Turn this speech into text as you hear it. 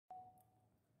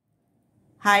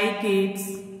Hi kids,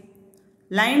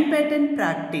 line pattern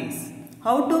practice.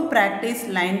 How to practice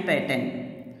line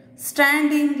pattern?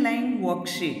 Standing line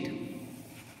worksheet.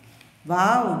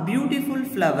 Wow, beautiful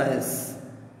flowers.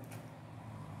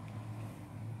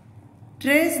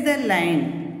 Trace the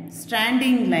line,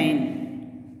 standing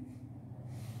line.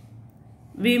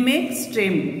 We make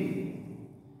stem.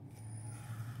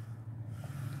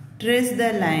 Trace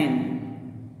the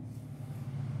line,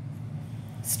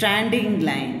 standing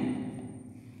line.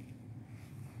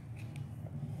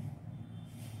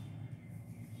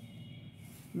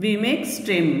 We make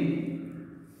stem.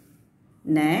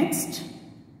 Next,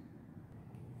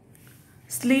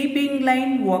 sleeping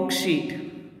line worksheet.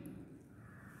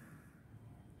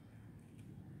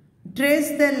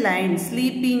 Trace the line,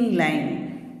 sleeping line.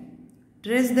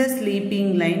 Trace the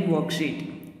sleeping line worksheet.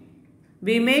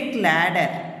 We make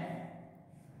ladder.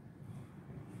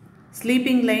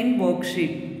 Sleeping line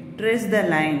worksheet. Trace the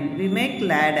line. We make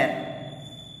ladder.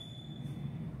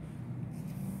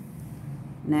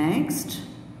 Next.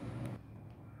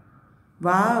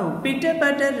 Wow,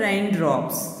 pitter-patter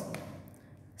raindrops.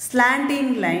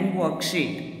 Slanting line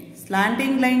worksheet.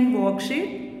 Slanting line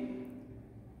worksheet.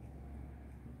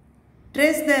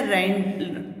 Trace the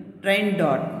rain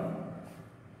dot.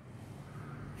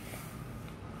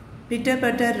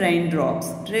 Pitter-patter raindrops.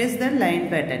 Trace the line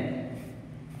pattern.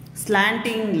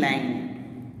 Slanting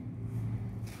line.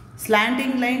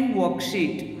 Slanting line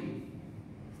worksheet.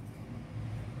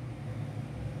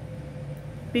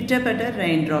 Pitter-patter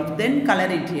raindrops. Then color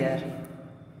it here.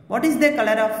 What is the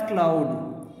color of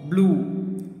cloud?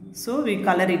 Blue. So we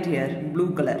color it here.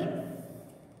 Blue color.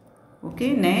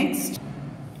 Okay, next.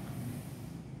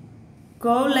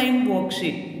 Curve line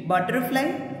worksheet.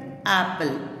 Butterfly,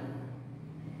 apple.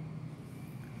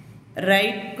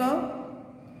 Right curve,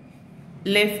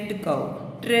 left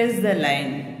curve. Trace the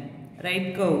line.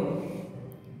 Right curve,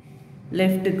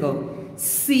 left curve.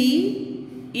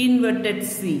 C, inverted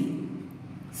C.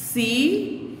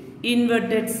 C,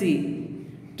 inverted C.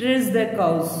 Trace the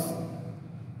curves.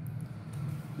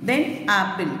 Then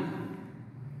apple.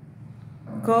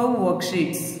 Curve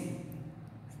worksheets.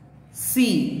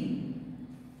 C,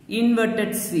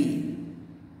 inverted C.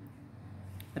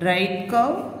 Right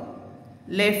curve,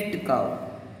 left curve.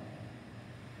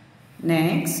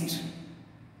 Next,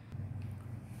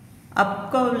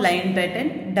 up curve line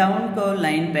pattern, down curve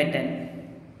line pattern.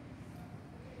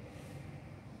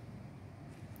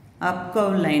 Up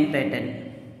curve line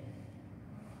pattern.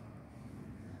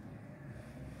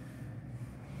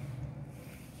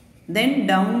 Then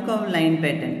down curve line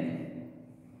pattern.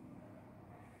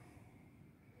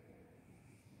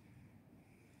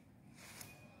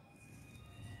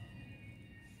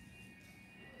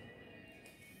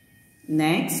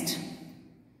 Next,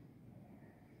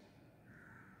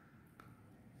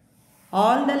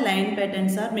 all the line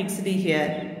patterns are mixed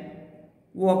here.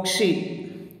 Worksheet.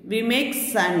 We make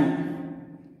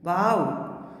sun.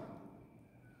 Wow.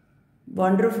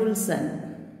 Wonderful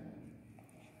sun.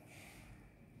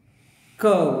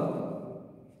 Curve.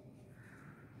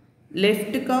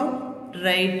 Left curve,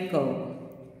 right curve.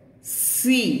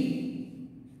 C.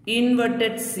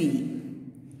 Inverted C.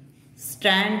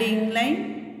 Standing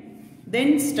line,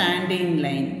 then standing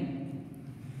line.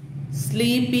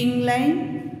 Sleeping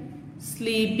line,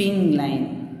 sleeping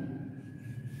line.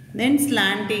 Then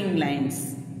slanting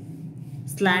lines.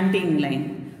 Slanting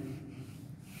line.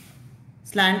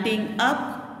 Slanting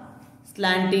up,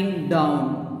 slanting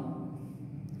down.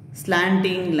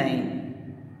 Slanting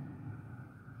line.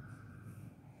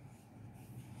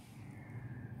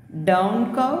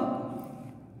 Down curve,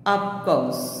 up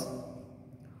curves.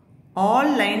 All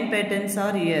line patterns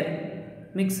are here,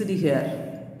 mixed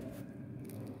here.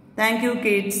 Thank you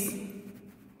kids.